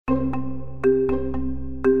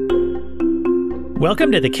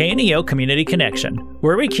Welcome to the KNEO Community Connection,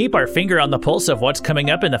 where we keep our finger on the pulse of what's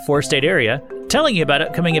coming up in the four-state area, telling you about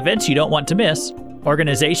upcoming events you don't want to miss,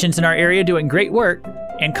 organizations in our area doing great work,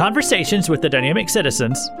 and conversations with the dynamic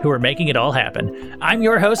citizens who are making it all happen. I'm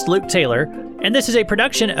your host, Luke Taylor, and this is a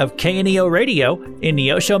production of KNEO Radio in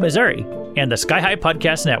Neosho, Missouri, and the Sky High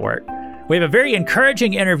Podcast Network. We have a very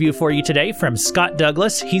encouraging interview for you today from Scott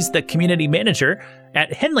Douglas. He's the community manager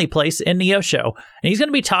at Henley Place in Neosho, and he's going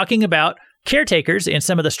to be talking about caretakers and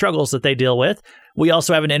some of the struggles that they deal with. We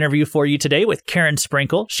also have an interview for you today with Karen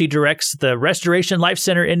Sprinkle. She directs the Restoration Life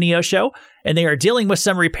Center in Neosho, and they are dealing with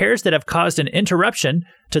some repairs that have caused an interruption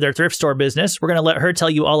to their thrift store business. We're going to let her tell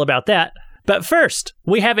you all about that. But first,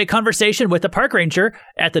 we have a conversation with the park ranger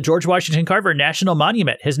at the George Washington Carver National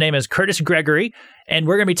Monument. His name is Curtis Gregory, and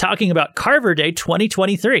we're going to be talking about Carver Day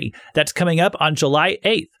 2023. That's coming up on July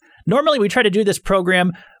 8th. Normally, we try to do this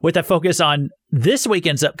program with a focus on this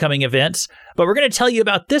weekend's upcoming events, but we're going to tell you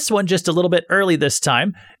about this one just a little bit early this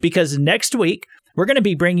time, because next week, we're going to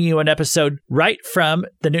be bringing you an episode right from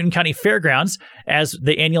the Newton County Fairgrounds as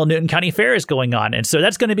the annual Newton County Fair is going on. And so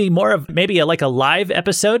that's going to be more of maybe a live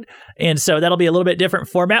episode. And so that'll be a little bit different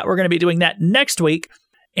format. We're going to be doing that next week.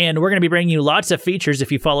 And we're going to be bringing you lots of features,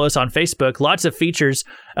 if you follow us on Facebook, lots of features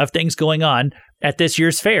of things going on at this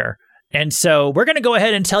year's fair. And so we're going to go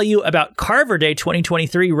ahead and tell you about Carver Day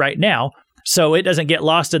 2023 right now, so it doesn't get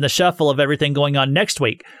lost in the shuffle of everything going on next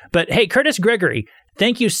week. But hey, Curtis Gregory,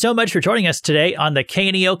 thank you so much for joining us today on the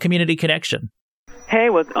KNEO Community Connection. Hey,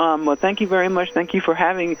 well, thank you very much. Thank you for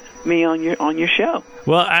having me on your show.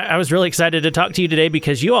 Well, I was really excited to talk to you today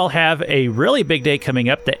because you all have a really big day coming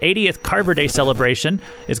up. The 80th Carver Day celebration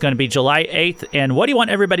is going to be July 8th. And what do you want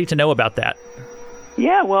everybody to know about that?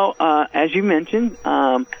 Yeah, well, as you mentioned,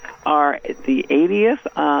 the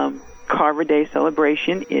 80th Carver Day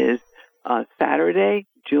celebration is Saturday,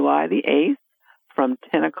 July the 8th, from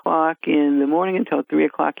 10 o'clock in the morning until 3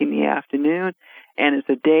 o'clock in the afternoon. And it's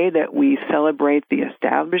a day that we celebrate the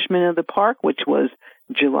establishment of the park, which was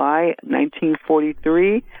July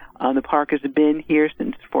 1943. The park has been here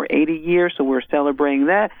for 80 years, so we're celebrating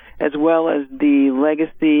that, as well as the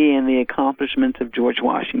legacy and the accomplishments of George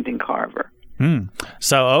Washington Carver.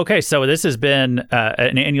 So this has been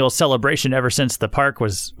an annual celebration ever since the park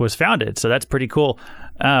was founded. So that's pretty cool.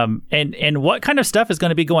 And what kind of stuff is going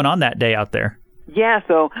to be going on that day out there? Yeah,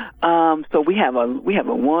 so we have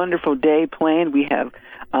a wonderful day planned. We have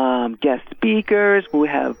guest speakers. We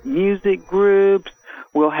have music groups.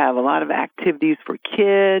 We'll have a lot of activities for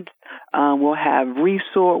kids. We'll have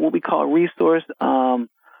what we call resource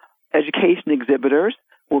education exhibitors.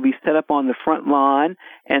 Will be set up on the front lawn,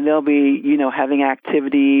 and they'll be, having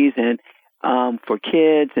activities and for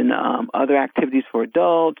kids and other activities for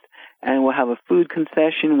adults. And we'll have a food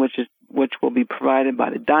concession, which will be provided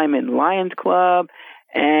by the Diamond Lions Club.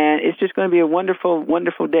 And it's just going to be a wonderful,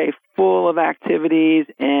 wonderful day full of activities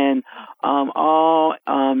and all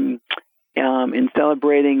in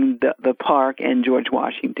celebrating the park and George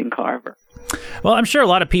Washington Carver. Well, I'm sure a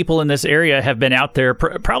lot of people in this area have been out there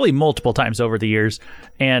probably multiple times over the years.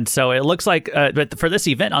 And so it looks like but for this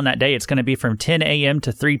event on that day, it's going to be from 10 a.m.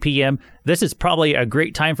 to 3 p.m. This is probably a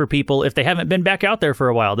great time for people. If they haven't been back out there for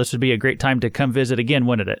a while, this would be a great time to come visit again,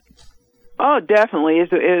 wouldn't it? Oh, definitely.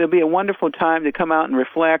 It'll be a wonderful time to come out and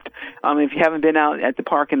reflect. If you haven't been out at the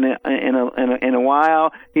park in a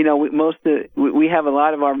while, we have a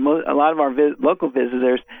lot of our local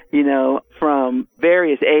visitors, from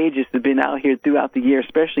various ages have been out here throughout the year,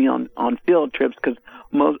 especially on field trips, because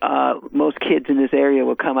most kids in this area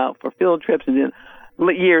will come out for field trips, and then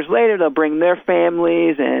years later, they'll bring their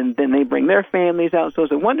families, and then they bring their families out. So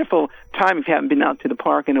it's a wonderful time, if you haven't been out to the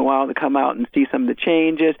park in a while, to come out and see some of the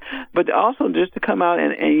changes, but also just to come out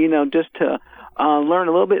and just to learn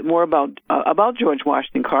a little bit more about George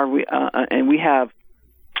Washington Carver. And we have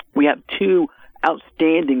two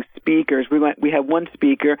outstanding speakers. We have one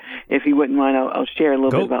speaker. If you wouldn't mind, I'll share a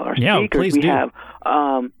little bit about our speakers. Please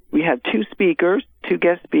do. We have two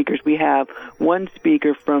guest speakers. We have one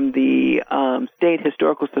speaker from the State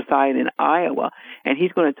Historical Society in Iowa, and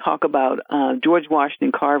he's going to talk about George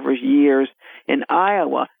Washington Carver's years in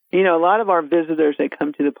Iowa. A lot of our visitors that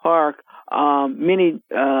come to the park, many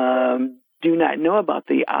do not know about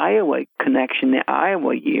the Iowa connection, the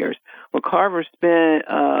Iowa years. Well, Carver spent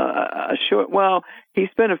he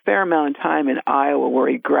spent a fair amount of time in Iowa where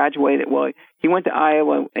he graduated. Well, he went to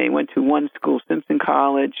Iowa and he went to one school, Simpson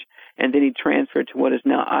College, and then he transferred to what is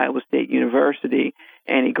now Iowa State University,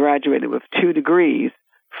 and he graduated with 2 degrees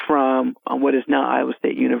from what is now Iowa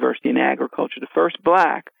State University in agriculture. The first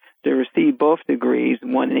black to receive both degrees,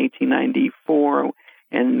 one in 1894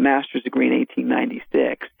 and master's degree in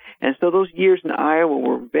 1896. And so those years in Iowa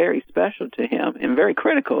were very special to him and very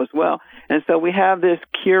critical as well. And so we have this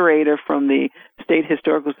curator from the State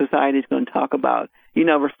Historical Society who's going to talk about,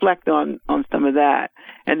 reflect on some of that.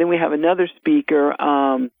 And then we have another speaker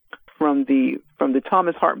from the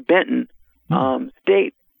Thomas Hart Benton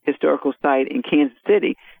State Historical Site in Kansas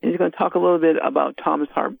City. And he's going to talk a little bit about Thomas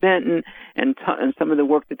Hart Benton and some of the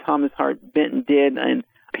work that Thomas Hart Benton did in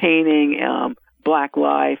painting Black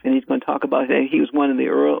life. And he's going to talk about that he was one of the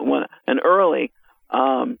early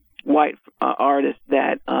white artist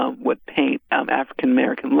that would paint African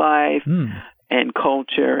American life and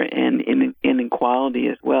culture and inequality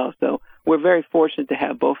as well. So we're very fortunate to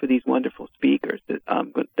have both of these wonderful speakers that are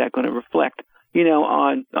going to reflect,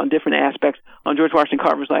 on different aspects on George Washington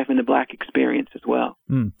Carver's life and the Black experience as well.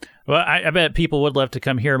 Well, I bet people would love to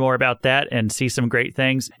come hear more about that and see some great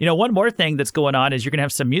things. One more thing that's going on is you're going to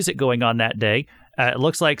have some music going on that day. It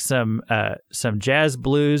looks like some jazz,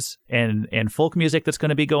 blues, and folk music that's going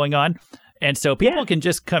to be going on, and so people can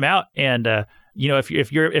just come out and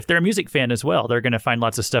if they're a music fan as well, they're going to find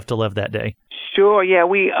lots of stuff to love that day. Sure, yeah,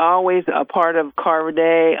 we always a part of Carver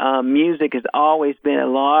Day. Music has always been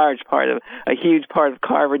a huge part of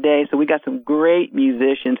Carver Day. So we got some great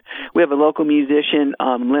musicians. We have a local musician,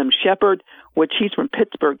 Lem Shepard, which he's from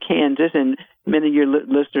Pittsburgh, Kansas, and many of your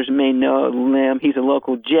listeners may know Lem. He's a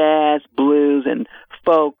local jazz, blues, and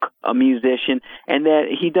folk musician, and that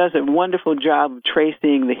he does a wonderful job of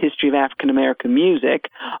tracing the history of African American music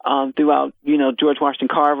throughout, George Washington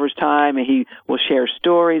Carver's time, and he will share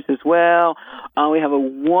stories as well. We have a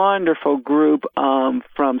wonderful group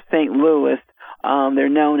from St. Louis. They're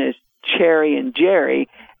known as Cherry and Jerry,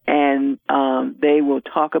 and they will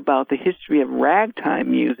talk about the history of ragtime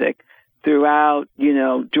music throughout,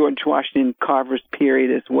 George Washington Carver's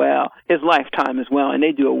period as well, his lifetime as well, and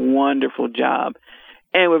they do a wonderful job.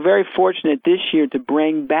 And we're very fortunate this year to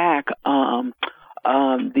bring back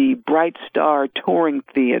the Bright Star Touring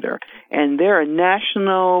Theater, and they're a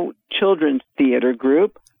national children's theater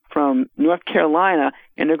group from North Carolina,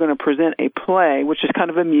 and they're going to present a play, which is kind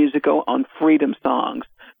of a musical on freedom songs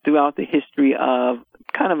throughout the history of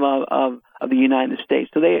the United States.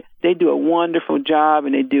 So they do a wonderful job,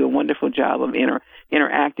 and they do a wonderful job of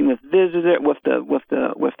interacting with visitors,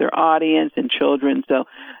 with their audience and children. So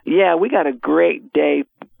yeah, we got a great day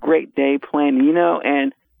planned,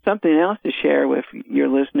 and something else to share with your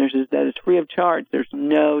listeners is that it's free of charge. There's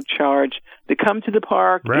no charge to come to the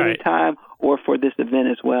park anytime or for this event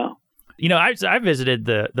as well. I visited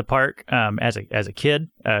the park as a kid,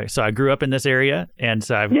 so I grew up in this area, and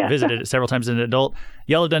so I've visited it several times as an adult.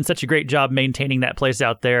 Y'all have done such a great job maintaining that place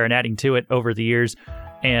out there and adding to it over the years,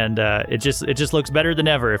 and it just looks better than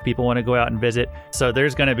ever if people want to go out and visit. So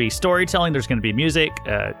there's going to be storytelling, there's going to be music,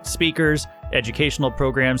 speakers, educational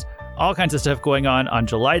programs, all kinds of stuff going on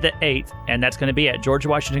July the 8th, and that's going to be at George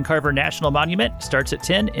Washington Carver National Monument. Starts at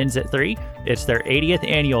 10, ends at 3. It's their 80th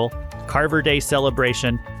annual Carver Day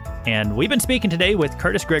celebration. And we've been speaking today with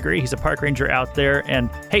Curtis Gregory. He's a park ranger out there.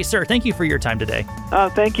 And hey, sir, thank you for your time today. Oh,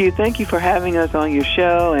 thank you. Thank you for having us on your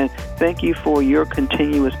show, and thank you for your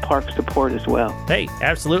continuous park support as well. Hey,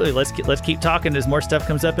 absolutely. Let's keep talking as more stuff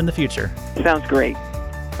comes up in the future. Sounds great.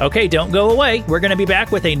 Okay, don't go away. We're going to be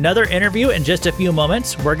back with another interview in just a few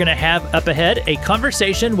moments. We're going to have up ahead a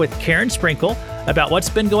conversation with Karen Sprinkle about what's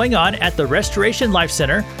been going on at the Restoration Life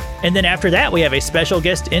Center. And then after that, we have a special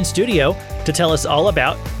guest in studio to tell us all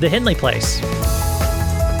about the Henley Place.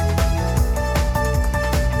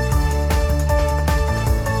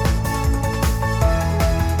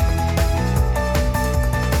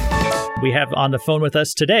 We have on the phone with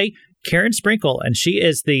us today Karen Sprinkle, and she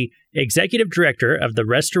is the executive director of the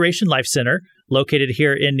Restoration Life Center located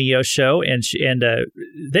here in Neosho, and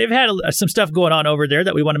they've had some stuff going on over there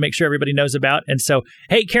that we want to make sure everybody knows about. And so,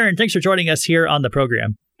 hey, Karen, thanks for joining us here on the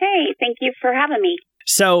program. Hey, thank you for having me.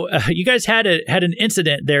 So you guys had an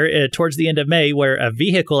incident there towards the end of May where a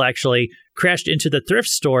vehicle actually crashed into the thrift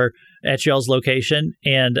store at y'all's location,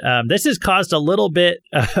 and this has caused a little bit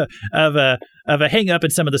of a hang-up in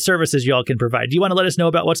some of the services y'all can provide. Do you want to let us know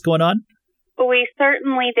about what's going on? We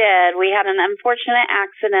certainly did. We had an unfortunate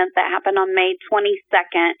accident that happened on May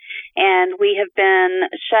 22nd, and we have been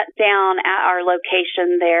shut down at our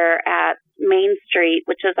location there at Main Street,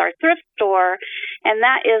 which is our thrift store, and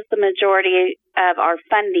that is the majority of our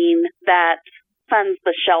funding that funds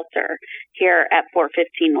the shelter here at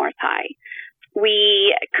 415 North High.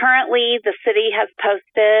 The city has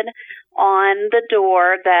posted on the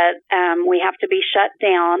door that we have to be shut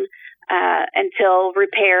down until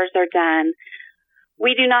repairs are done.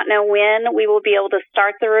 We do not know when we will be able to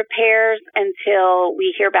start the repairs until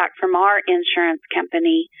we hear back from our insurance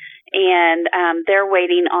company. and they're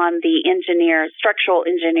waiting on the structural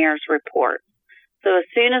engineer's report. So as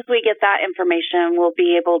soon as we get that information, we'll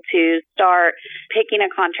be able to start picking a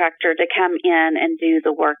contractor to come in and do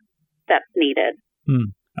the work that's needed.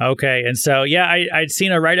 Okay. And so, I'd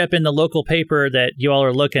seen a write-up in the local paper that you all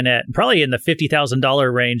are looking at probably in the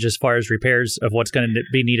 $50,000 range as far as repairs of what's going to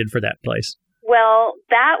be needed for that place. Well,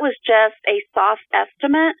 that was just a soft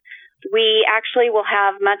estimate. We actually will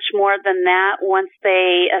have much more than that once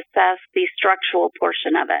they assess the structural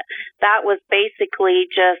portion of it. That was basically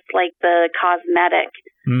just like the cosmetic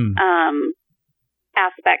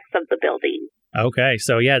aspects of the building. Okay.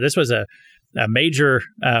 So, this was a major,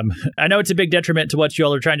 I know it's a big detriment to what you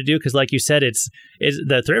all are trying to do because, like you said, is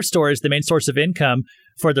the thrift store is the main source of income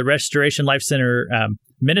for the Restoration Life Center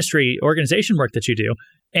ministry organization work that you do.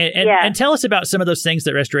 And tell us about some of those things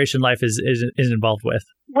that Restoration Life is involved with.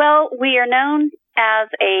 Well, we are known as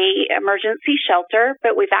a emergency shelter,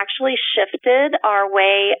 but we've actually shifted our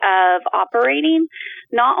way of operating.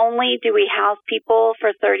 Not only do we house people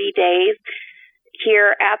for 30 days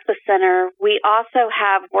here at the center, we also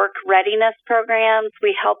have work readiness programs.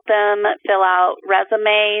 We help them fill out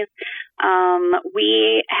resumes.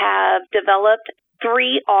 We have developed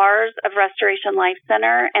 3 R's of Restoration Life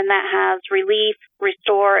Center, and that has relief,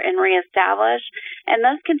 restore, and reestablish. And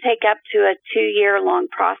those can take up to a 2-year-long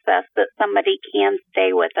process that somebody can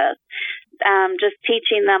stay with us, just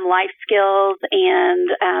teaching them life skills and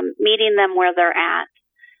meeting them where they're at.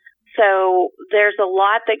 So there's a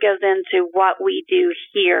lot that goes into what we do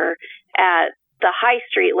here at the High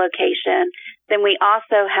Street location. Then we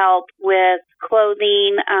also help with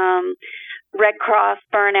clothing, Red Cross,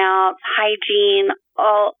 burnouts, hygiene,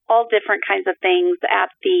 all different kinds of things at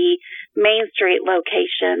the Main Street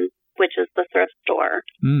location, which is the thrift store.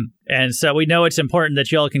 And so we know it's important that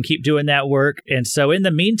you all can keep doing that work. And so in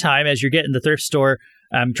the meantime, as you're getting the thrift store,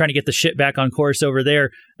 trying to get the ship back on course over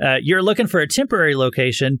there, you're looking for a temporary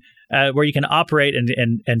location where you can operate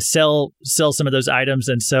and sell some of those items.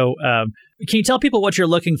 And so can you tell people what you're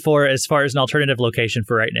looking for as far as an alternative location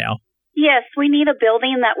for right now? Yes, we need a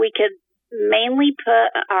building that we could mainly put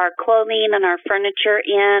our clothing and our furniture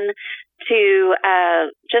in to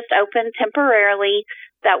just open temporarily,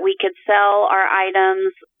 that we could sell our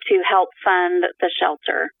items to help fund the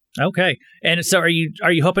shelter. Okay. And so are you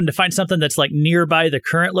hoping to find something that's like nearby the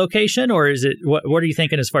current location, or is it what are you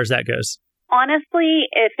thinking as far as that goes? Honestly,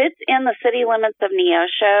 if it's in the city limits of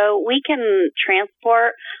Neosho, we can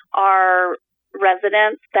transport our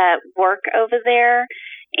residents that work over there,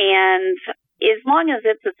 and as long as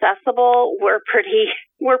it's accessible, we're pretty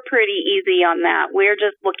easy on that. We're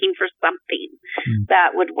just looking for something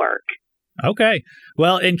that would work. Okay.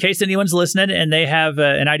 Well, in case anyone's listening and they have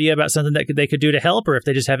an idea about something that they could do to help, or if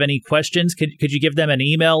they just have any questions, could you give them an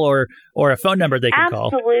email or a phone number they can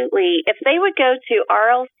call? Absolutely. If they would go to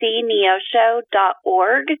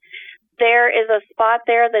rlcneosho.org, there is a spot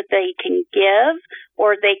there that they can give,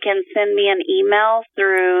 or they can send me an email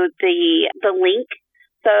through the link.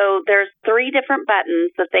 So there's 3 different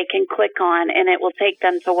buttons that they can click on, and it will take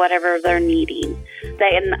them to whatever they're needing.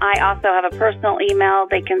 And I also have a personal email.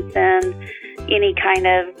 They can send any kind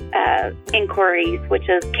of inquiries, which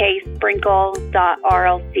is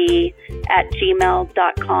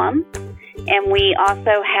ksprinkle.rlc@gmail.com. And we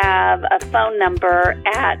also have a phone number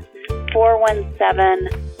at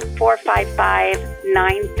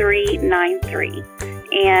 417-455-9393.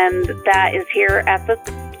 And that is here at the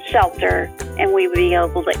shelter, and we would be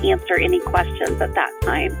able to answer any questions at that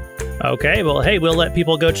time. Okay, well, hey, we'll let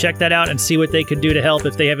people go check that out and see what they could do to help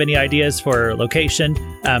if they have any ideas for location.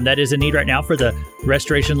 That is a need right now for the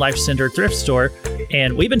Restoration Life Center thrift store.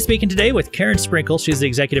 And we've been speaking today with Karen Sprinkle. She's the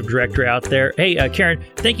executive director out there. Hey, Karen,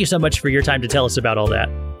 thank you so much for your time to tell us about all that.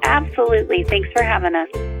 Absolutely. Thanks for having us.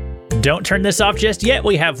 Don't turn this off just yet.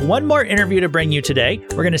 We have one more interview to bring you today.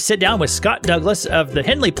 We're going to sit down with Scott Douglas of the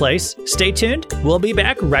Henley Place. Stay tuned. We'll be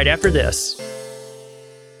back right after this.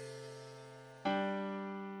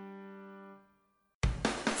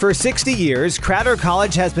 For 60 years, Crowder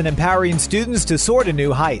College has been empowering students to soar to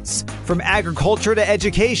new heights. From agriculture to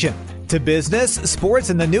education, to business, sports,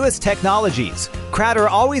 and the newest technologies, Crowder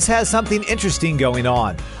always has something interesting going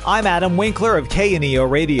on. I'm Adam Winkler of KNEO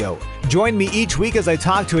Radio. Join me each week as I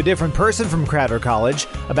talk to a different person from Crowder College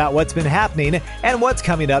about what's been happening and what's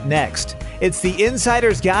coming up next. It's the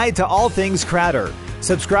Insider's Guide to all things Crowder.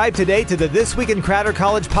 Subscribe today to the This Week in Crowder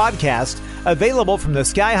College podcast, available from the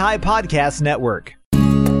Sky High Podcast Network.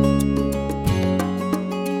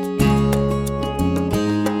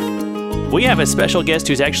 We have a special guest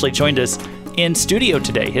who's actually joined us in studio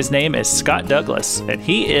today. His name is Scott Douglas, and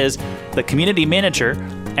he is the community manager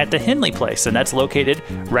at the Henley Place, and that's located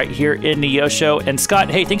right here in Neosho. And Scott,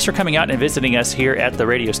 hey, thanks for coming out and visiting us here at the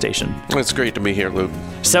radio station. It's great to be here, Luke.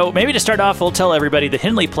 So maybe to start off, we'll tell everybody the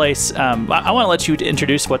Henley Place. I want to let you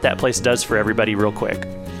introduce what that place does for everybody real quick.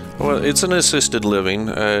 Well, it's an assisted living.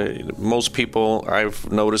 Most people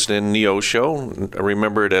I've noticed in Neosho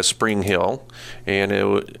remember it as Spring Hill, and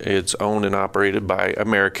it's owned and operated by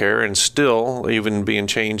AmeriCare, and still, even being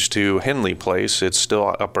changed to Henley Place, it's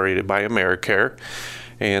still operated by AmeriCare.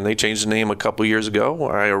 And they changed the name a couple years ago.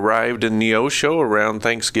 I arrived in Neosho around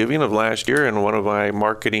Thanksgiving of last year, and one of my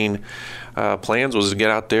marketing plans was to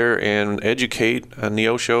get out there and educate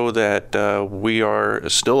Neosho that we are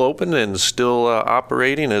still open and still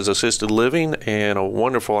operating as assisted living, and a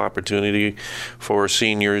wonderful opportunity for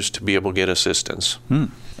seniors to be able to get assistance.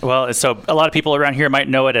 Well, so a lot of people around here might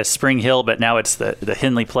know it as Spring Hill, but now it's the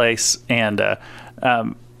Henley Place. And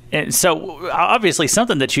so obviously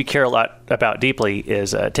something that you care a lot about deeply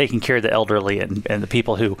is taking care of the elderly and the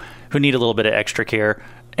people who need a little bit of extra care.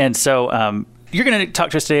 And so you're going to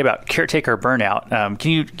talk to us today about caretaker burnout.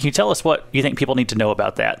 Can you tell us what you think people need to know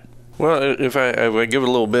about that? Well, if I give a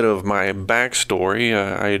little bit of my backstory,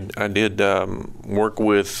 I did work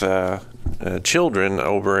with children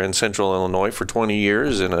over in Central Illinois for 20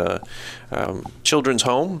 years in a children's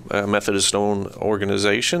home, a Methodist-owned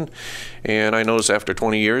organization. And I noticed after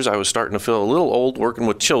 20 years, I was starting to feel a little old working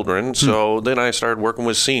with children. So then I started working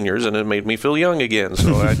with seniors, and it made me feel young again.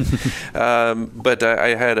 So but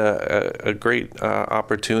I had a great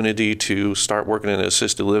opportunity to start working in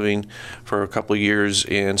assisted living for a couple of years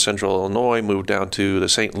in Central Illinois, moved down to the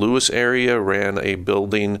St. Louis area, ran a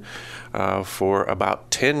building for about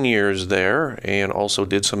 10 years there, and also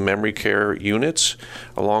did some memory care units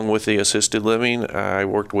along with the assisted living. I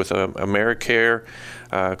worked with AmeriCare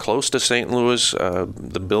close to St. Louis.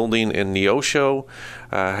 The building in Neosho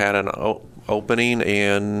had an opening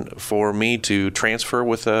and for me to transfer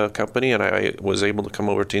with a company, and I was able to come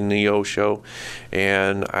over to Neosho,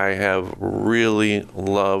 and I have really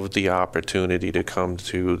loved the opportunity to come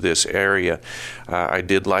to this area. I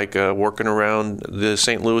did like working around the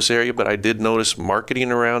St. Louis area, but I did notice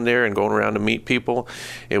marketing around there and going around to meet people.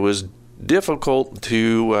 It was difficult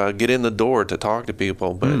to get in the door to talk to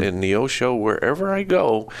people, but in Neosho, wherever I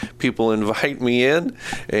go, people invite me in,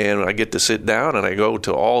 and I get to sit down, and I go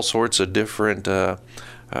to all sorts of different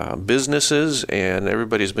businesses, and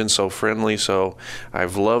everybody's been so friendly. So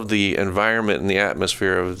I've loved the environment and the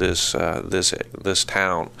atmosphere of this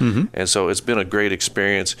town, and so it's been a great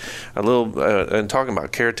experience. And talking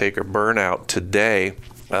about caretaker burnout today,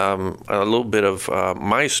 a little bit of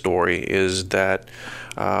my story is that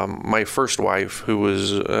my first wife, who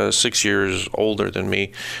was 6 years older than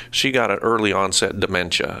me, she got an early onset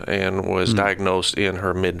dementia and was diagnosed in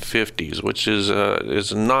her mid-50s, which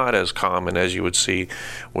is not as common as you would see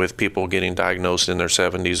with people getting diagnosed in their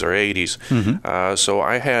 70s or 80s. So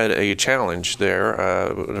I had a challenge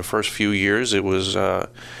there. The first few years, it was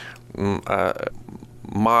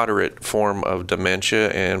moderate form of dementia,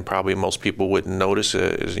 and probably most people wouldn't notice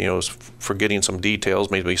it, is forgetting some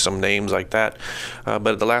details, maybe some names like that.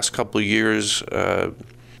 But the last couple of years,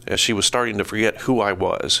 she was starting to forget who I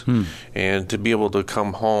was, and to be able to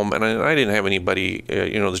come home, and I didn't have anybody,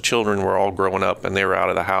 the children were all growing up and they were out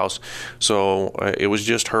of the house, so it was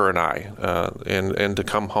just her and I, and to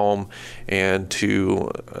come home and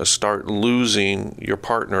to start losing your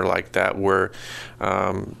partner like that, where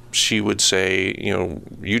she would say,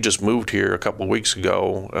 you just moved here a couple of weeks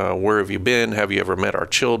ago. Where have you been? Have you ever met our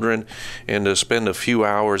children? And to spend a few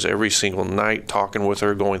hours every single night talking with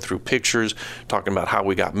her, going through pictures, talking about how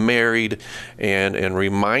we got married, and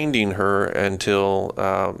reminding her until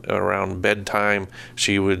around bedtime,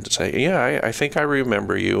 she would say, yeah, I think I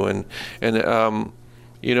remember you. And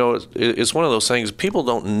it's one of those things, people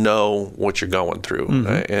don't know what you're going through,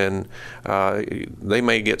 and they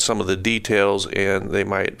may get some of the details, and they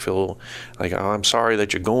might feel like, oh, I'm sorry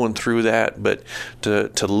that you're going through that, but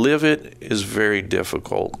to live it is very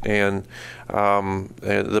difficult, and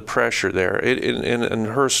the pressure there. In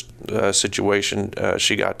her situation,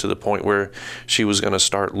 she got to the point where she was going to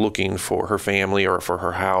start looking for her family or for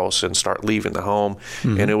her house and start leaving the home,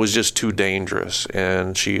 and it was just too dangerous,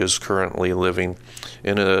 and she is currently living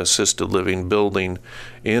in an assisted living building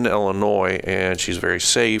in Illinois, and she's very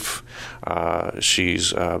safe.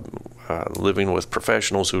 She's living with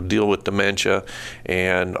professionals who deal with dementia,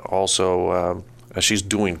 and also she's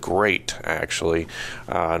doing great, actually.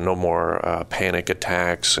 No more panic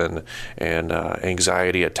attacks and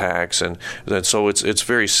anxiety attacks, and so it's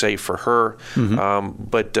very safe for her.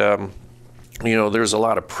 But there's a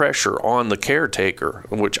lot of pressure on the caretaker,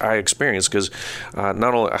 which I experience because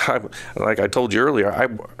not only, like I told you earlier,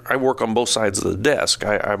 I work on both sides of the desk.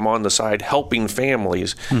 I'm on the side helping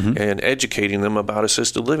families and educating them about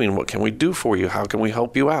assisted living. What can we do for you? How can we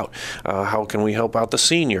help you out? How can we help out the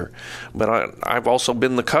senior? But I've also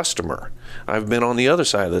been the customer. I've been on the other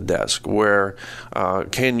side of the desk where,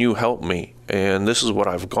 can you help me? And this is what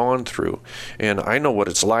I've gone through. And I know what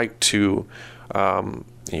it's like to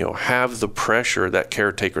have the pressure that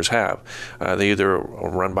caretakers have. They either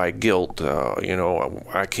run by guilt.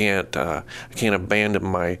 I can't abandon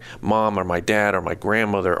my mom or my dad or my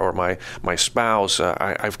grandmother or my spouse.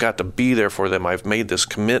 I've got to be there for them. I've made this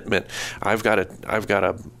commitment. I've got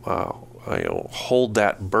to hold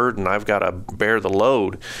that burden. I've got to bear the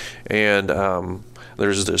load, and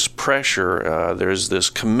there's this pressure, there's this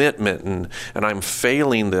commitment, and I'm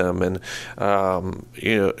failing them. And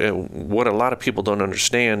what a lot of people don't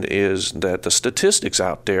understand is that the statistics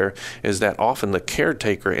out there is that often the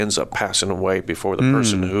caretaker ends up passing away before the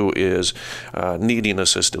person who is needing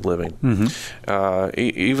assisted living.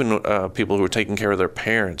 Even people who are taking care of their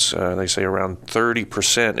parents, they say around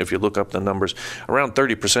 30%, if you look up the numbers, around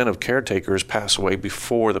 30% of caretakers pass away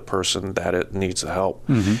before the person that it needs the help.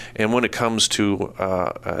 And when it comes to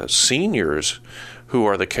seniors who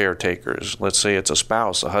are the caretakers, let's say it's a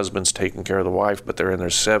spouse, the husband's taking care of the wife, but they're in their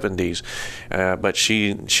 70s, but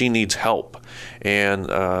she needs help. And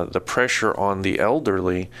the pressure on the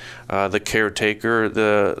elderly, the caretaker,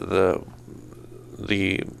 the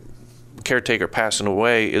caretaker passing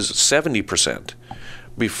away is 70%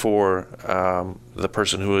 before the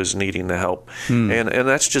person who is needing the help. And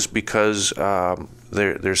that's just because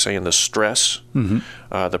they're saying the stress,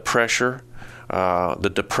 the pressure,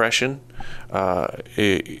 the depression,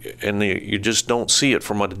 and you just don't see it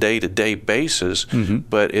from a day-to-day basis,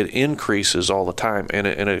 but it increases all the time, and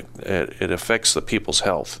it affects the people's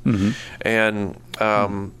health. And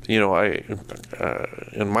I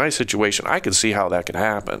in my situation, I could see how that could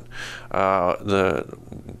happen.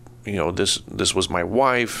 This was my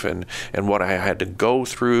wife, and what I had to go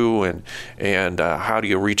through, and how do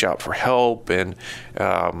you reach out for help? And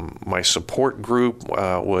my support group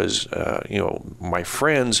was my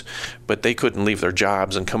friends, but they couldn't leave their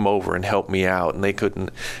jobs and come over and help me out, and they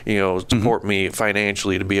couldn't support me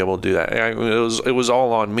financially to be able to do that. It was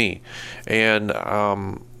all on me, and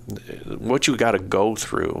what you got to go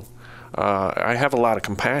through. I have a lot of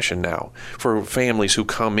compassion now for families who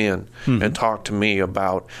come in and talk to me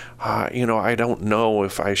about, I don't know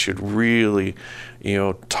if I should really,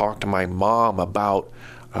 talk to my mom about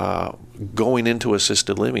going into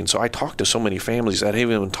assisted living. So I talk to so many families that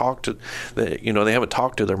haven't even talked to, they haven't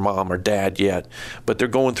talked to their mom or dad yet, but they're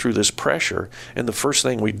going through this pressure. And the first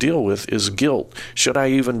thing we deal with is guilt. Should I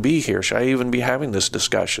even be here? Should I even be having this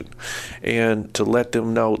discussion? And to let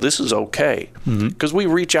them know this is okay, because we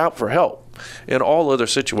reach out for help in all other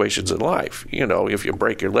situations in life. If you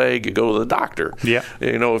break your leg, you go to the doctor. Yeah.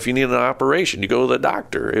 If you need an operation, you go to the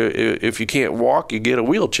doctor. If you can't walk, you get a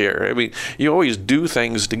wheelchair. I mean, you always do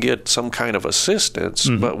things to get some kind of assistance.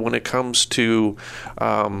 But when it comes to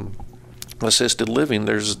assisted living,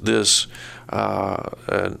 there's this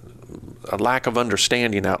a lack of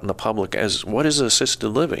understanding out in the public as what is assisted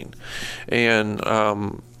living. And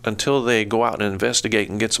until they go out and investigate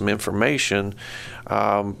and get some information,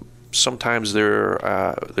 sometimes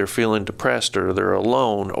they're feeling depressed, or they're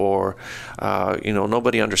alone, or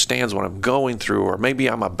nobody understands what I'm going through, or maybe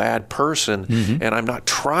I'm a bad person and I'm not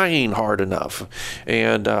trying hard enough.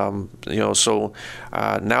 And so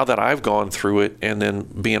now that I've gone through it, and then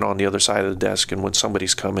being on the other side of the desk, and when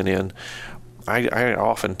somebody's coming in, I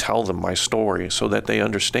often tell them my story so that they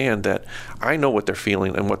understand that I know what they're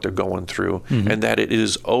feeling and what they're going through, and that it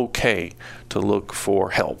is okay to look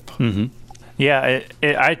for help. Yeah,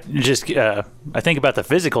 I think about the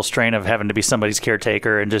physical strain of having to be somebody's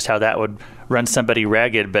caretaker, and just how that would run somebody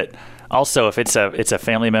ragged. But also, if it's a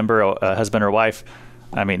family member, a husband or wife,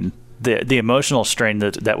 I mean, the emotional strain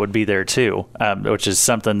that would be there too, which is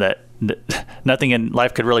something that nothing in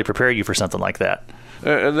life could really prepare you for something like that.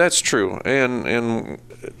 That's true, and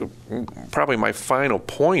probably my final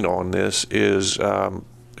point on this is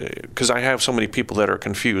because I have so many people that are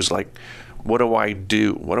confused, like, what do I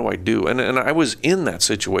do? What do I do? And I was in that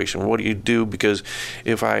situation. What do you do? Because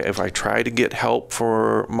if I try to get help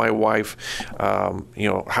for my wife,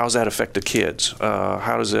 how's that affect the kids?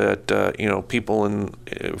 How does that, people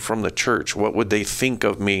from the church, what would they think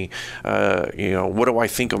of me? What do I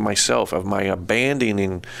think of myself? Am I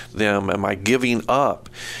abandoning them? Am I giving up?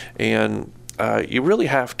 And you really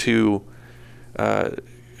have to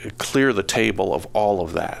clear the table of all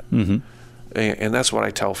of that. And that's what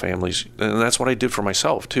I tell families, and that's what I did for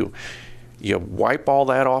myself too. You wipe all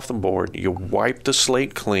that off the board, you wipe the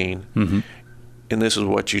slate clean, and this is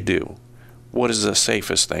what you do. What is the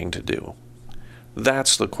safest thing to do?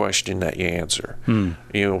 That's the question that you answer.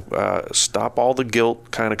 Stop all the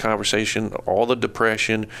guilt kind of conversation, all the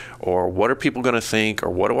depression, or what are people going to think, or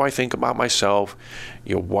what do I think about myself?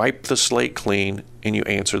 You wipe the slate clean, and you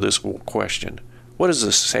answer this question. What is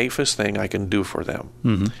the safest thing I can do for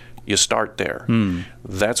them? You start there.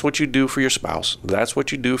 That's what you do for your spouse. That's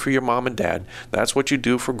what you do for your mom and dad. That's what you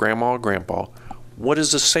do for grandma or grandpa. What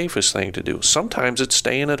is the safest thing to do? Sometimes it's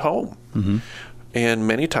staying at home. And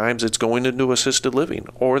many times it's going into assisted living,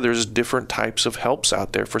 or there's different types of helps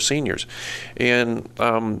out there for seniors. And,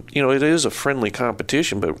 it is a friendly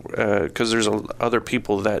competition, but because there's other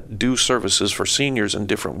people that do services for seniors in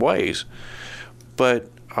different ways. But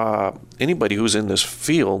anybody who's in this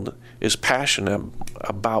field is passionate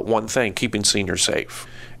about one thing: keeping seniors safe.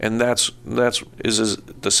 And that's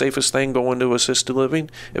the safest thing going to assisted living?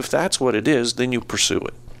 If that's what it is, then you pursue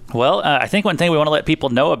it. Well, I think one thing we want to let people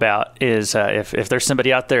know about is if there's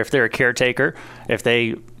somebody out there, if they're a caretaker, if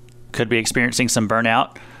they could be experiencing some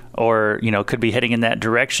burnout, or could be heading in that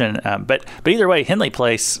direction. But either way, Henley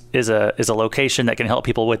Place is a location that can help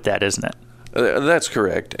people with that, isn't it? That's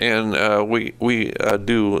correct, and we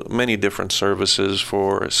do many different services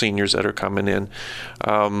for seniors that are coming in,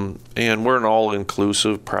 and we're an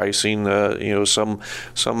all-inclusive pricing. Some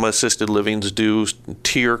assisted livings do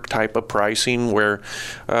tier type of pricing where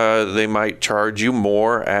they might charge you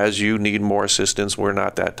more as you need more assistance. We're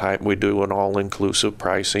not that type. We do an all-inclusive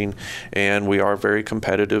pricing, and we are very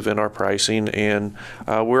competitive in our pricing. And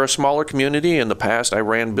we're a smaller community. In the past, I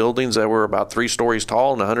ran buildings that were about 3 stories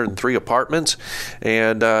tall and 103 apartments.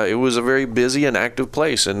 And it was a very busy and active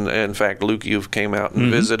place. And in fact, Luke, you've came out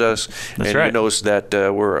and visited us. That's and right. You noticed that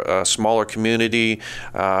we're a smaller community,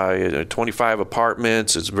 25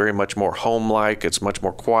 apartments. It's very much more home-like. It's much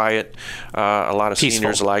more quiet. A lot of Peaceful.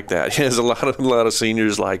 Seniors like that. There's a lot of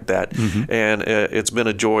seniors like that. And it's been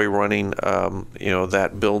a joy running,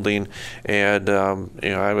 that building. And,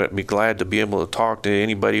 I would be glad to be able to talk to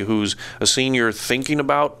anybody who's a senior thinking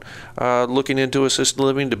about looking into assisted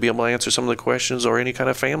living, to be able to answer some of the questions, or any kind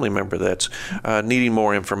of family member that's needing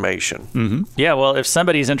more information. Yeah, well, if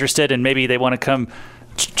somebody's interested and maybe they want to come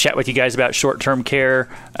chat with you guys about short-term care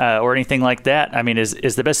or anything like that, I mean,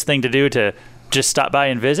 is the best thing to do to just stop by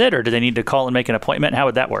and visit, or do they need to call and make an appointment? How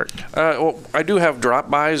would that work? Well, I do have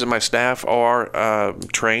drop-bys, and my staff are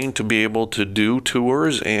trained to be able to do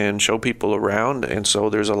tours and show people around, and so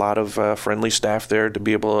there's a lot of friendly staff there to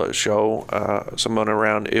be able to show someone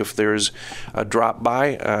around. If there's a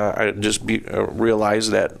drop-by, I just realize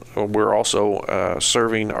that we're also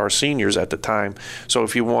serving our seniors at the time, so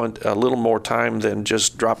if you want a little more time than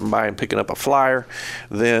just dropping by and picking up a flyer,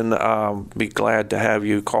 then be glad to have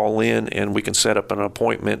you call in, and we can set up an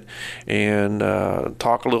appointment and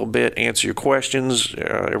talk a little bit, answer your questions.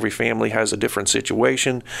 Every family has a different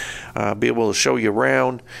situation. Be able to show you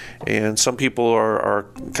around. And some people are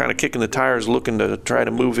kind of kicking the tires, looking to try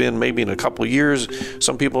to move in maybe in a couple of years.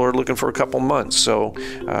 Some people are looking for a couple months. So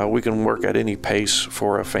we can work at any pace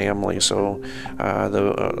for a family. So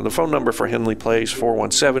the phone number for Henley Place,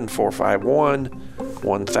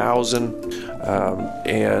 417-451-1000.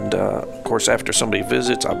 And of course, after somebody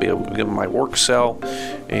visits, I'll be able to give them my work cell,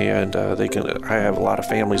 and I have a lot of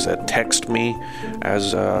families that text me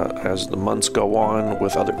as the months go on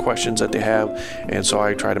with other questions that they have, and so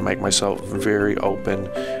I try to make myself very open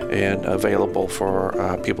and available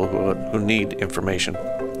for people who need information.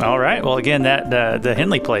 All right. Well, again, the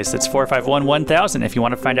Henley Place, it's 451-1000 if you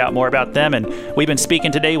want to find out more about them. And we've been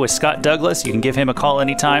speaking today with Scott Douglas. You can give him a call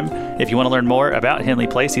anytime if you want to learn more about Henley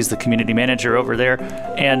Place. He's the community manager over there.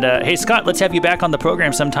 And hey, Scott, let's have you back on the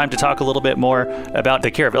program sometime to talk a little bit more about the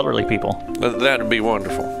care of elderly people. That would be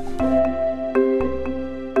wonderful.